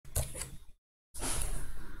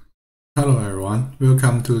Hello everyone,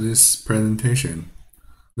 welcome to this presentation.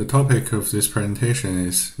 The topic of this presentation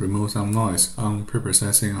is Remove Some Noise on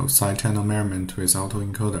Preprocessing of Side Channel Measurement with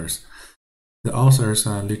Autoencoders. The authors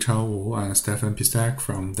are Lichao and Stjepan Picek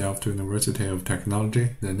from Delft University of Technology,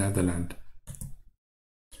 the Netherlands.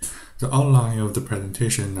 The outline of the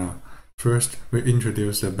presentation now. First, we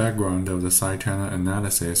introduce the background of the side channel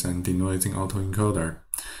analysis and denoising autoencoder.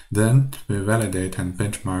 Then, we validate and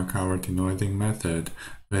benchmark our denoising method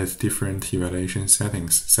with different evaluation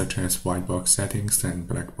settings, such as white box settings and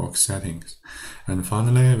black box settings. And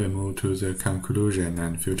finally, we move to the conclusion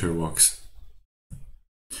and future works.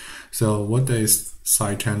 So, what is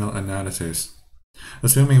side channel analysis?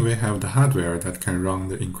 Assuming we have the hardware that can run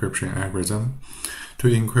the encryption algorithm, to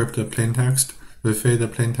encrypt the plaintext, we feed the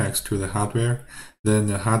plaintext to the hardware, then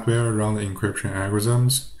the hardware runs the encryption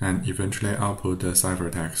algorithms and eventually output the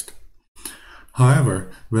ciphertext. However,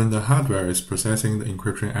 when the hardware is processing the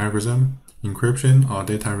encryption algorithm, encryption or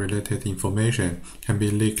data-related information can be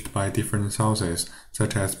leaked by different sources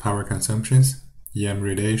such as power consumptions, EM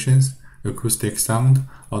radiations, acoustic sound,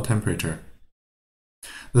 or temperature.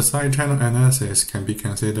 The side channel analysis can be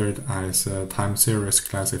considered as a time series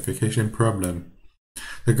classification problem.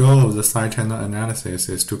 The goal of the side channel analysis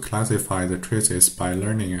is to classify the traces by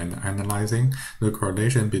learning and analyzing the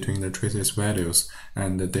correlation between the traces values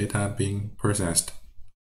and the data being processed.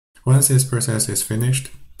 Once this process is finished,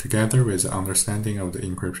 together with the understanding of the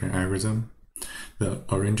encryption algorithm, the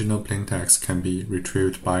original plaintext can be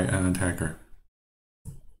retrieved by an attacker.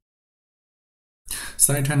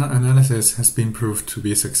 Side channel analysis has been proved to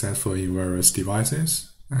be successful in various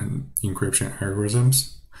devices and encryption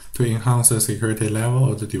algorithms. To enhance the security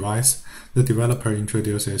level of the device, the developer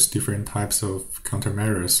introduces different types of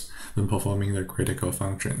countermeasures when performing the critical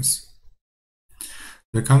functions.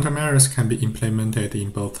 The countermeasures can be implemented in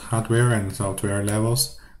both hardware and software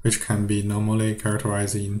levels, which can be normally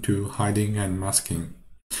characterized into hiding and masking.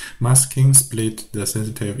 Masking splits the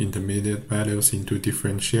sensitive intermediate values into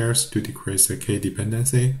different shares to decrease the key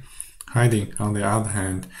dependency. Hiding, on the other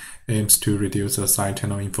hand, aims to reduce the side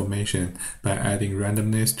channel information by adding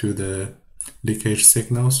randomness to the leakage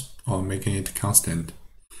signals or making it constant.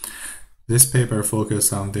 This paper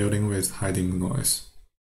focuses on dealing with hiding noise.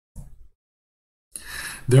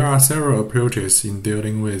 There are several approaches in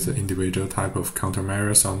dealing with the individual type of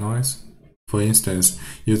countermeasures or noise. For instance,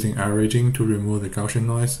 using averaging to remove the Gaussian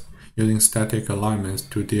noise, using static alignments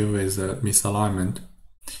to deal with the misalignment.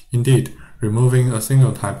 Indeed, removing a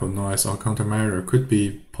single type of noise or countermeasure could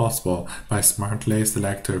be possible by smartly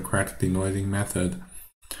selecting the correct denoising method.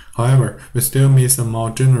 However, we still miss a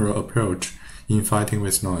more general approach in fighting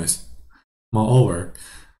with noise. Moreover,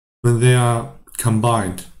 when they are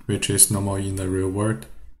combined, which is normal in the real world,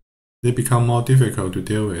 they become more difficult to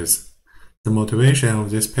deal with. The motivation of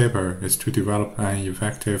this paper is to develop an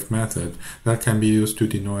effective method that can be used to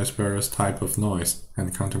denoise various types of noise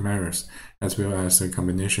and countermeasures, as well as a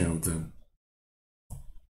combination of them.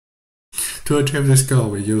 To achieve this goal,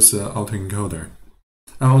 we use the autoencoder.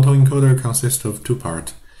 An autoencoder consists of two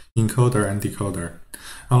parts, encoder and decoder.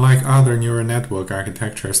 Unlike other neural network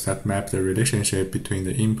architectures that map the relationship between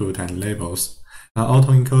the input and labels, an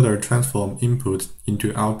autoencoder transforms input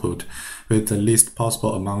into output with the least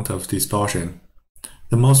possible amount of distortion.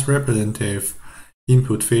 The most representative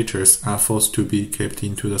input features are forced to be kept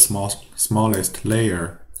into the smallest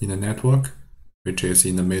layer in the network, which is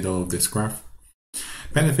in the middle of this graph.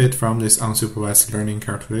 Benefit from this unsupervised learning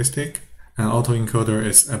characteristic, an autoencoder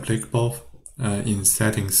is applicable in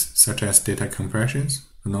settings such as data compressions,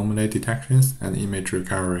 anomaly detections, and image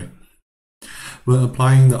recovery. When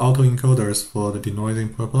applying the autoencoders for the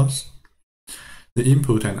denoising purpose, the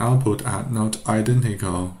input and output are not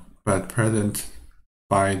identical but presented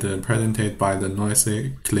by the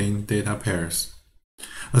noisy clean data pairs.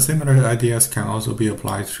 A similar ideas can also be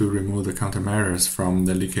applied to remove the countermeasures from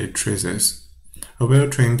the leakage traces. A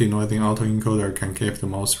well-trained denoising autoencoder can keep the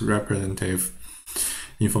most representative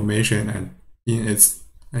information in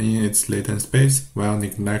its latent space while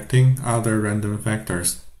neglecting other random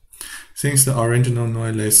factors. Since the original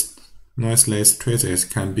noiseless traces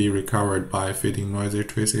can be recovered by feeding noisy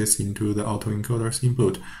traces into the autoencoder's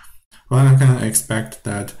input, one can expect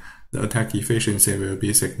that the attack efficiency will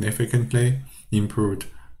be significantly improved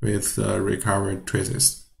with the recovered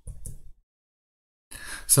traces.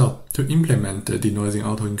 So, to implement the denoising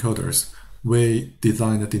autoencoders, we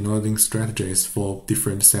designed the denoising strategies for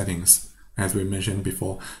different settings. As we mentioned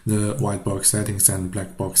before, the white box settings and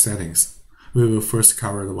black box settings. We will first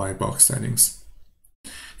cover the white box settings.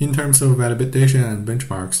 In terms of validation and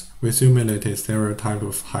benchmarks, we simulated several types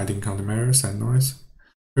of hiding countermeasures and noise.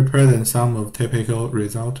 We present some of typical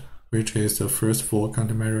results which is the first 4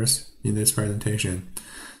 countermeasures in this presentation.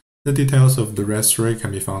 The details of the rest 3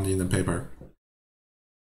 can be found in the paper.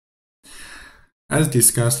 As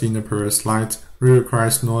discussed in the previous slide, we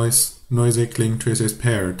require noisy clean traces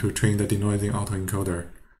pair to train the denoising autoencoder.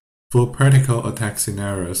 For practical attack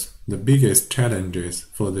scenarios, the biggest challenges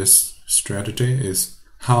for this strategy is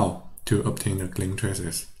how to obtain the clean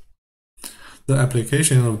traces. The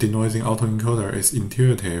application of denoising autoencoder is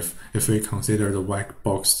intuitive if we consider the white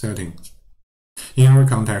box settings. In our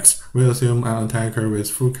context, we assume an attacker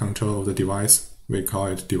with full control of the device. We call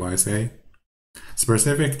it device A.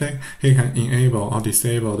 Specifically, he can enable or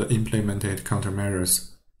disable the implemented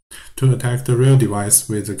countermeasures. To attack the real device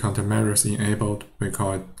with the countermeasures enabled, we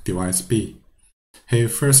call it device B. He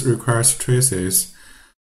first requires traces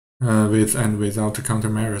with and without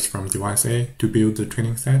countermeasures from device A to build the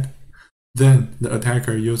training set. Then, the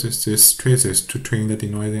attacker uses these traces to train the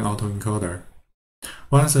denoising autoencoder.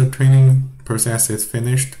 Once the training process is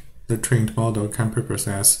finished, the trained model can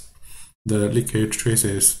preprocess the leakage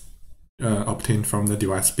traces obtained from the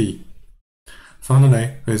device B.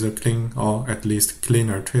 Finally, with the clean or at least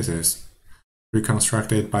cleaner traces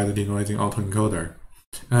reconstructed by the denoising autoencoder,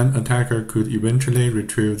 an attacker could eventually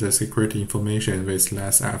retrieve the secret information with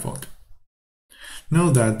less effort.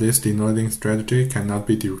 Note that this denoising strategy cannot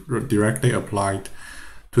be directly applied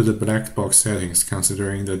to the black box settings,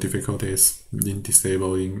 considering the difficulties in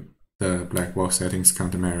disabling the black box settings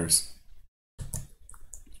countermeasures.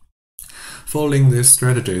 Following these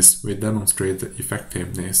strategies, we demonstrate the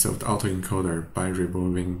effectiveness of the autoencoder by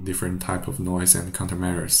removing different types of noise and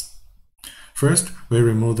countermeasures. First, we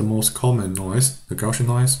remove the most common noise, the Gaussian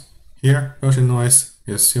noise. Here, Gaussian noise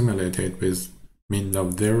is simulated with mean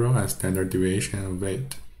of 0 and standard deviation of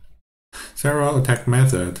 8. Several attack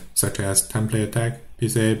methods, such as template attack,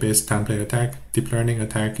 PCA-based template attack, deep learning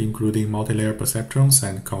attack including multilayer perceptrons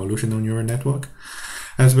and convolutional neural network,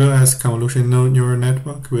 as well as convolutional neural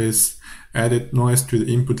network with added noise to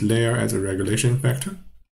the input layer as a regulation factor,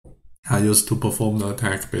 are used to perform the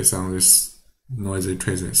attack based on these noisy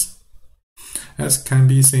traces. As can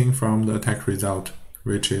be seen from the attack result,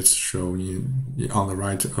 which is shown on the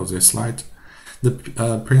right of this slide,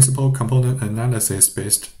 the principal component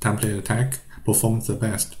analysis-based template attack performs the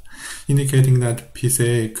best, indicating that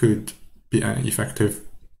PCA could be an effective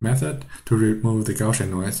method to remove the Gaussian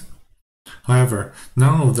noise. However,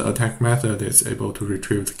 none of the attack method is able to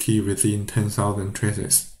retrieve the key within 10,000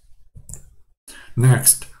 traces.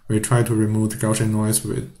 Next, we try to remove the Gaussian noise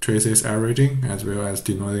with traces averaging, as well as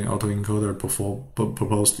denoising autoencoder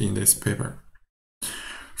proposed in this paper.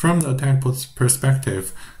 From the attack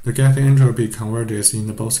perspective, the gating entropy converges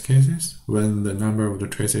in both cases when the number of the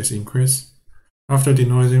traces increase. After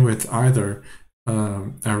denoising with either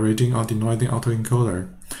averaging or denoising autoencoder,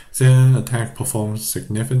 then attack performance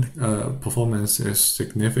is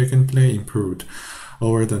significantly improved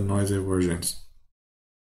over the noisy versions.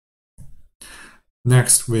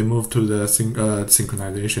 Next, we move to the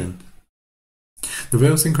synchronization. The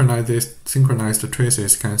well-synchronized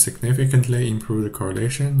traces can significantly improve the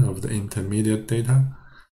correlation of the intermediate data.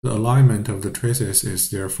 The alignment of the traces is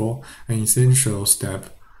therefore an essential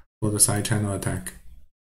step for the side-channel attack.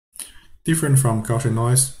 Different from Gaussian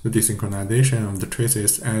noise, the desynchronization of the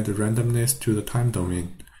traces adds randomness to the time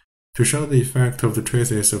domain. To show the effect of the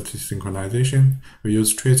traces of desynchronization, we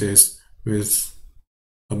use traces with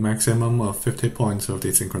a maximum of 50 points of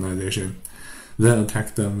desynchronization, then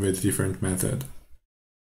attack them with different method.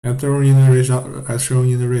 As shown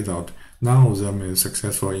in the result, none of them is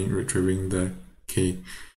successful in retrieving the key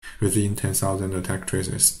within 10,000 attack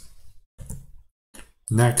traces.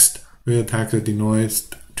 Next, we attack the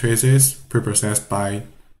denoised traces preprocessed by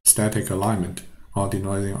static alignment or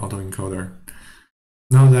denoising autoencoder.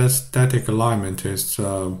 Now that static alignment is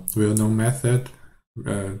a well-known method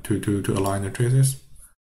to align the traces,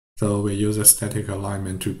 so we use a static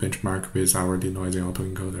alignment to benchmark with our denoising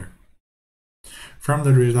autoencoder. From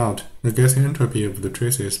the result, the gating entropy of the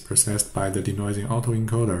traces processed by the denoising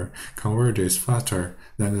autoencoder converges faster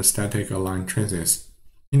than the static aligned traces,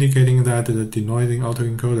 indicating that the denoising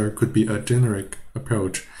autoencoder could be a generic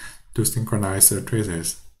approach to synchronize the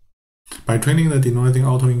traces. By training the denoising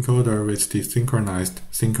autoencoder with desynchronized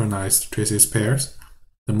synchronized traces pairs,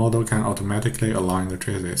 the model can automatically align the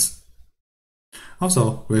traces.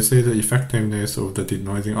 Also, we see the effectiveness of the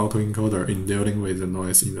denoising autoencoder in dealing with the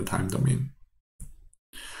noise in the time domain.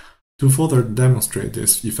 To further demonstrate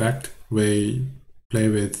this effect, we play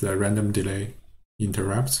with the random delay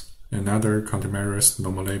interrupts and other countermeasures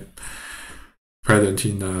normally present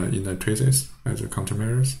in the traces as a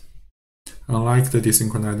countermeasures. Unlike the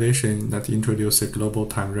desynchronization that introduces global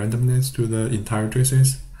time randomness to the entire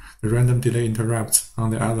traces, The random delay interrupts,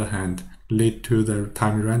 on the other hand, lead to the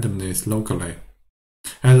time randomness locally.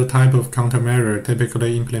 As a type of countermeasure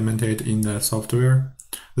typically implemented in the software,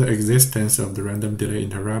 the existence of the random delay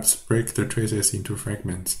interrupts break the traces into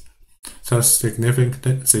fragments, thus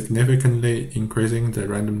significantly increasing the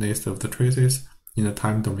randomness of the traces in the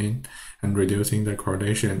time domain and reducing the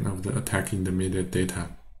correlation of the attack intermediate data.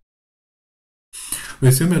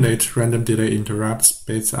 We simulate random delay interrupts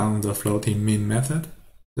based on the floating mean method.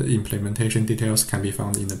 The implementation details can be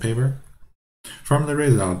found in the paper. From the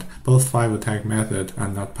result, both 5 attack methods are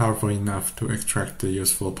not powerful enough to extract the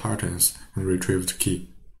useful patterns and retrieve the key.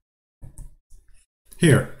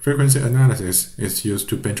 Here, frequency analysis is used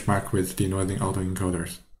to benchmark with denoising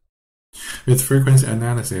autoencoders. With frequency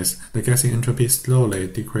analysis, the guessing entropy slowly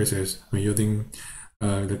decreases when using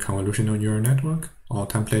the convolutional neural network or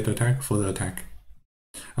template attack for the attack.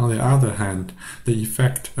 On the other hand, the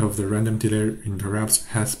effect of the random delay interrupts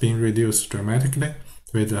has been reduced dramatically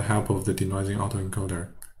with the help of the denoising autoencoder.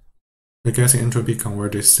 The guessing entropy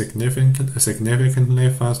converges significantly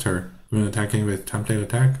faster when attacking with template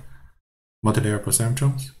attack, multilayer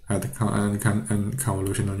perceptrons, and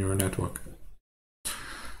convolutional neural network.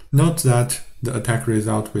 Note that the attack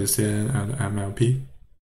result with CNN and MLP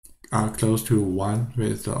are close to 1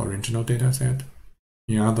 with the original dataset.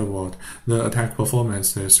 In other words, the attack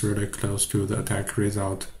performance is really close to the attack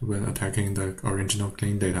result when attacking the original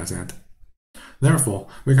clean dataset. Therefore,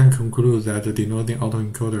 we can conclude that the denoising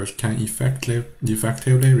autoencoders can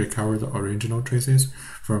effectively recover the original traces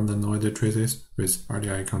from the noisy traces with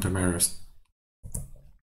RDI countermeasures.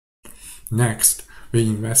 Next, we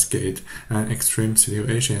investigate an extreme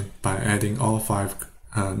situation by adding all 5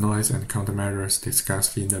 noise and countermeasures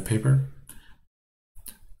discussed in the paper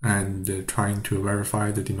and trying to verify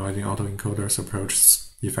the denoising autoencoders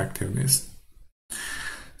approach's effectiveness.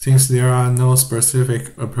 Since there are no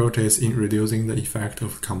specific approaches in reducing the effect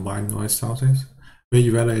of combined noise sources, we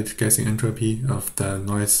evaluate guessing entropy of the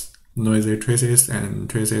noisy traces and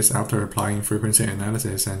traces after applying frequency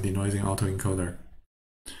analysis and denoising autoencoder.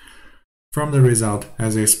 From the result,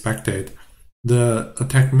 as expected, the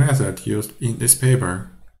attack method used in this paper,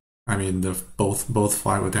 both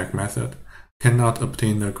 5 attack method, cannot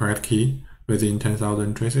obtain the correct key within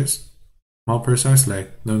 10,000 traces. More precisely,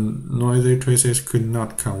 the noisy traces could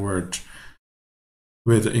not converge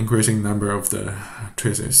with the increasing number of the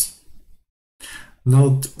traces.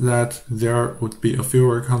 Note that there would be a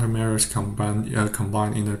fewer countermeasures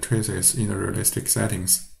combined in the traces in the realistic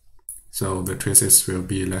settings, so the traces will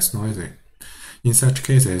be less noisy. In such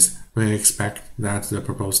cases, we expect that the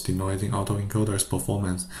proposed denoising autoencoder's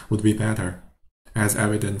performance would be better, as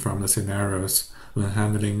evident from the scenarios when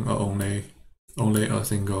handling only a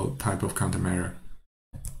single type of countermeasure.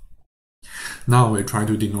 Now we try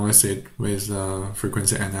to denoise it with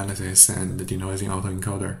frequency analysis and the denoising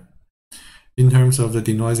autoencoder. In terms of the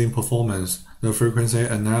denoising performance, the frequency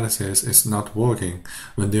analysis is not working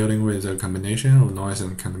when dealing with a combination of noise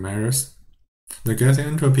and countermeasures. The guessing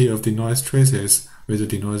entropy of denoised traces with the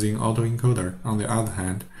denoising autoencoder, on the other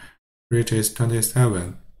hand, reaches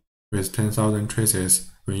 27 with 10,000 traces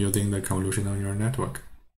when using the convolutional neural network,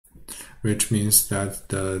 which means that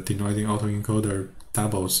the denoising autoencoder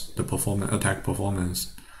doubles the attack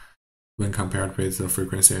performance when compared with the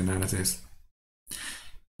frequency analysis.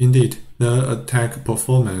 Indeed, the attack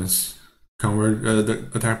performance converges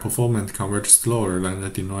slower than the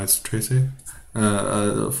denoised traces.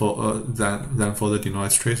 Than for the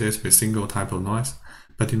denoised traces with single type of noise,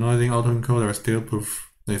 but denoising autoencoder still proves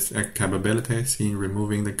its capabilities in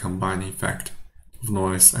removing the combined effect of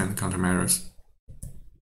noise and countermeasures.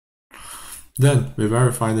 Then we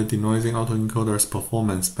verify the denoising autoencoder's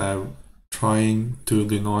performance by trying to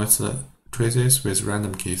denoise the traces with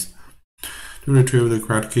random keys. To retrieve the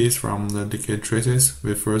correct keys from the leakage traces,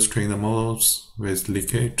 we first train the models with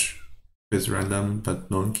leakage with random but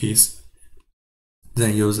known keys.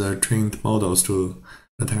 Then use the trained models to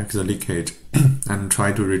attack the leakage and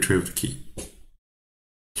try to retrieve the key.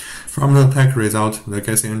 From the attack result, the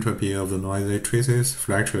guessing entropy of the noisy traces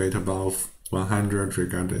fluctuates above 100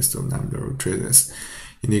 regardless of number of traces,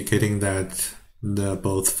 indicating that the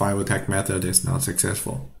both 5 attack method is not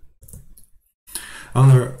successful. On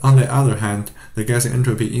the other hand, the guessing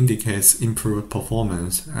entropy indicates improved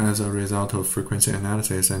performance as a result of frequency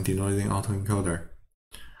analysis and denoising autoencoder.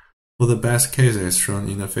 For the best cases shown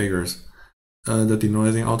in the figures, the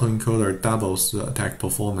denoising autoencoder doubles the attack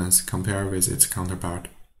performance compared with its counterpart.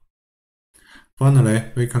 Finally,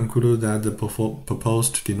 we conclude that the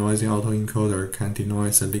proposed denoising autoencoder can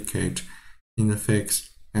denoise the leakage in the fixed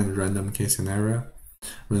and random key scenario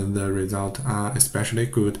when the results are especially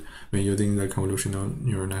good when using the convolutional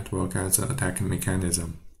neural network as an attack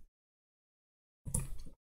mechanism.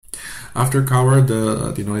 After cover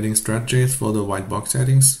the denoising strategies for the white box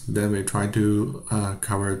settings, then we try to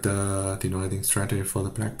cover the denoising strategy for the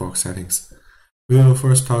black box settings. We will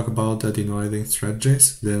first talk about the denoising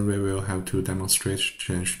strategies, then we will have two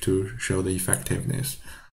demonstrations to show the effectiveness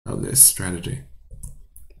of this strategy.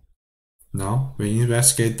 Now, we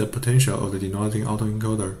investigate the potential of the denoising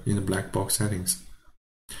autoencoder in the black box settings.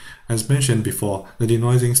 As mentioned before, the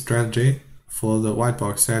denoising strategy for the white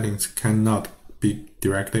box settings cannot be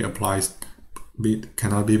directly applied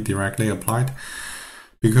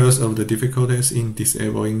because of the difficulties in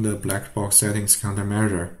disabling the black box settings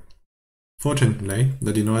countermeasure. Fortunately,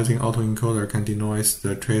 the denoising autoencoder can denoise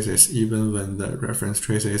the traces even when the reference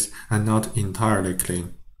traces are not entirely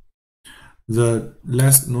clean. The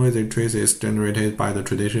less noisy traces generated by the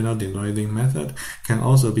traditional denoising method can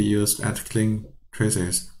also be used as clean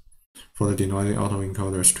traces for the denoising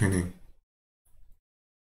autoencoder's training.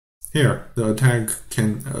 Here, the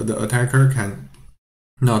attacker can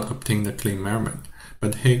not obtain the clean measurement,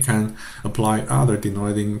 but he can apply other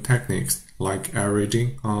denoising techniques like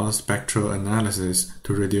averaging or spectral analysis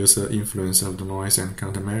to reduce the influence of the noise and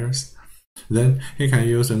countermeasures. Then he can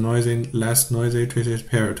use the less noisy traces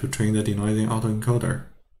pair to train the denoising autoencoder.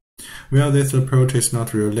 While this approach is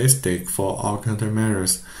not realistic for all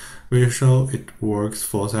countermeasures, we show it works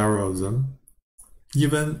for several of them.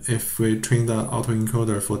 Even if we train the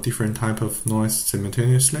autoencoder for different types of noise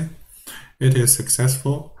simultaneously, it is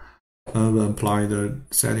successful when apply the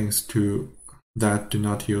settings that do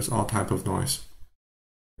not use all types of noise.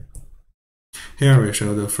 Here we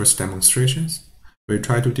show the first demonstrations. We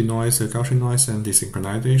try to denoise the Gaussian noise and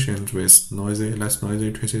desynchronization with less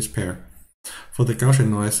noisy traces pair. For the Gaussian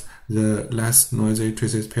noise, the less noisy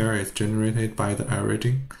traces pair is generated by the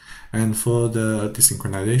averaging, and for the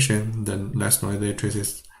desynchronization, the less noisy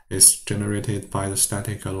traces is generated by the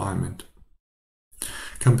static alignment.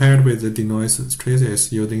 Compared with the denoised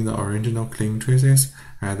traces using the original clean traces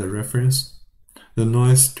as a reference, the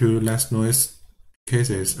noise to less noise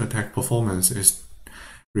cases attack performance is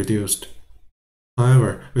reduced.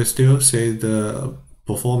 However, we still see the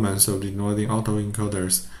performance of denoising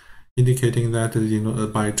autoencoders, indicating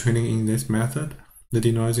that by training in this method, the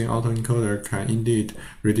denoising autoencoder can indeed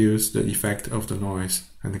reduce the effect of the noise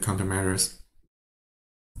and the countermeasures.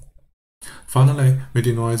 Finally, we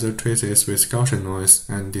denoise the traces with Gaussian noise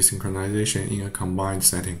and desynchronization in a combined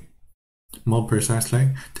setting. More precisely,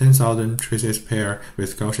 10,000 traces pair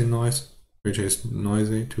with Gaussian noise, which is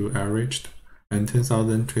noisy to averaged, and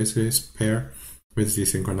 10,000 traces pair with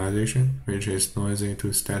desynchronization, which is noisy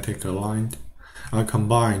to static aligned, are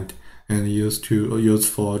combined and used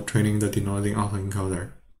for training the denoising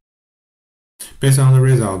autoencoder. Based on the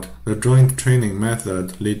result, the joint training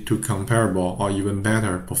method lead to comparable or even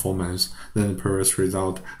better performance than the previous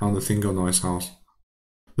result on the single noise source.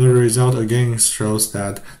 The result again shows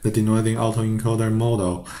that the denoising autoencoder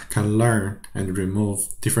model can learn and remove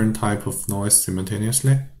different types of noise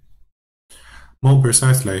simultaneously. More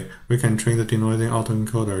precisely, we can train the denoising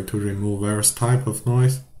autoencoder to remove various types of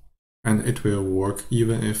noise, and it will work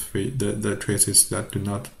even if the traces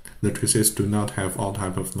do not have all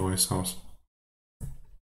types of noise source.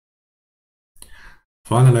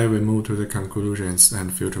 Finally, we move to the conclusions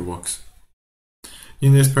and future works.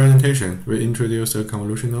 In this presentation, we introduce the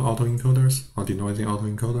convolutional autoencoders or denoising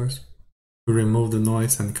autoencoders to remove the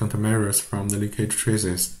noise and countermeasures from the leakage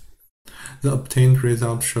traces. The obtained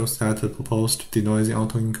result shows that the proposed denoising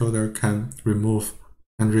autoencoder can remove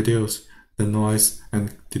and reduce the noise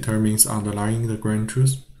and determines underlying the ground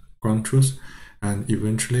truth, and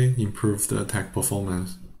eventually improve the attack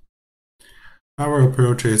performance. Our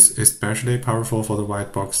approach is especially powerful for the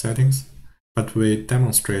white box settings, but we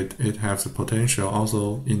demonstrate it has the potential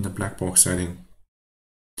also in the black box setting.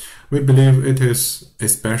 We believe it is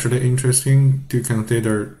especially interesting to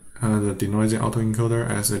consider the denoising autoencoder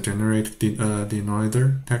as a generate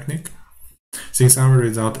denoiser technique, since our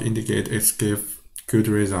result indicate it gives good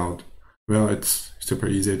result. Well, it's super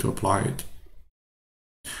easy to apply it.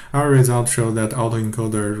 Our results show that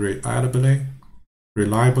autoencoder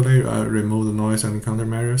reliably remove the noise and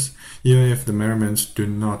countermeasures, even if the measurements do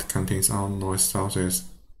not contain all noise sources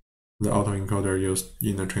the autoencoder used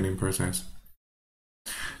in the training process.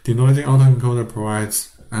 Denoising autoencoder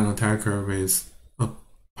provides an attacker with a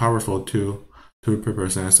powerful tool to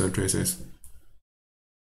preprocess the traces.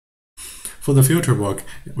 For the future work,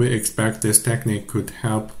 we expect this technique could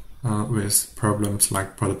help with problems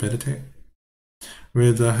like portability.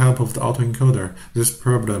 With the help of the autoencoder, this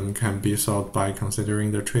problem can be solved by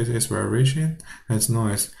considering the trace's variation as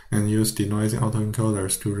noise and use denoising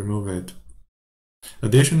autoencoders to remove it.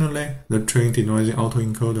 Additionally, the trained denoising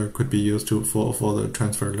autoencoder could be used for the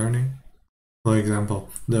transfer learning. For example,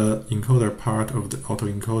 the encoder part of the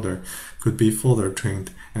autoencoder could be further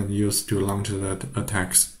trained and used to launch the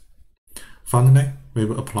attacks. Finally, we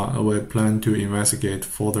plan to investigate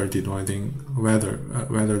further denoising whether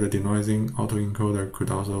the denoising autoencoder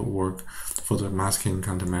could also work for the masking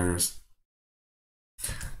countermeasures.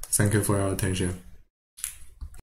 Thank you for your attention.